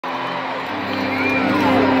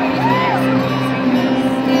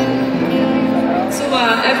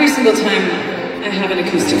every single time I have an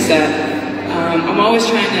acoustic set, I'm always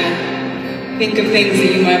trying to think of things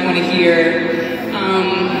that you might want to hear.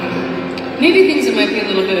 Maybe things that might be a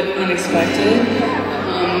little bit unexpected.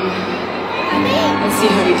 Let's see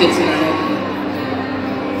how we did tonight.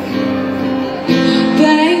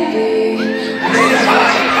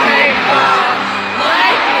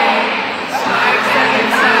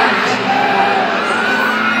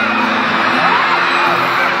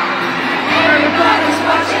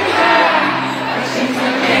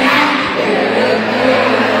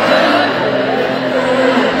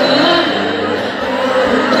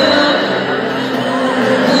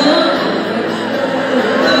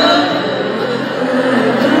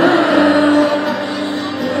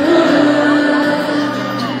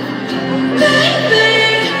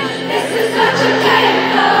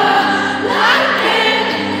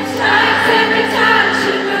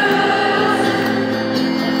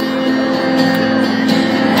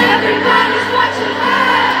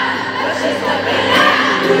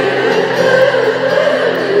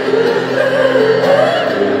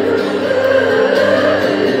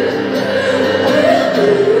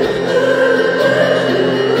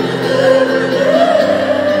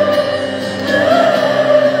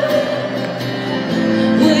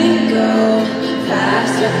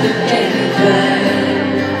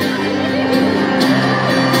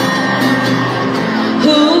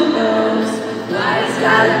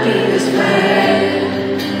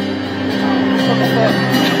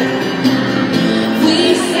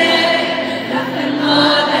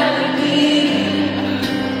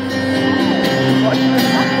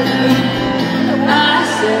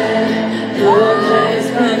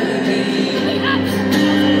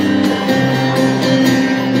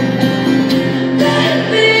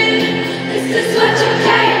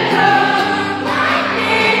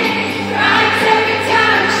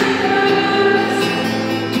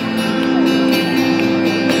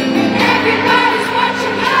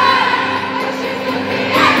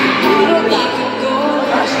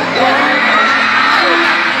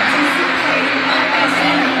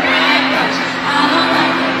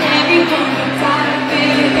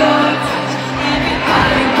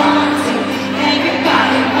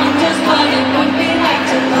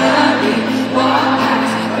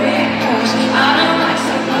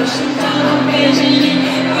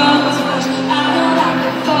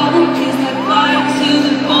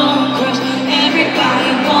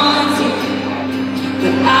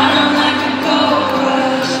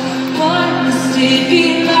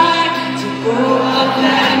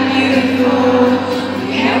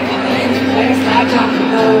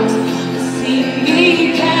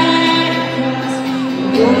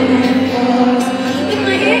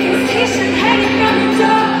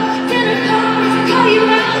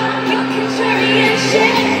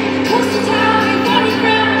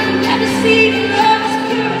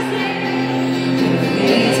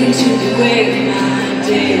 To the way my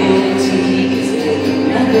day will take, 'cause it will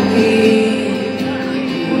never be.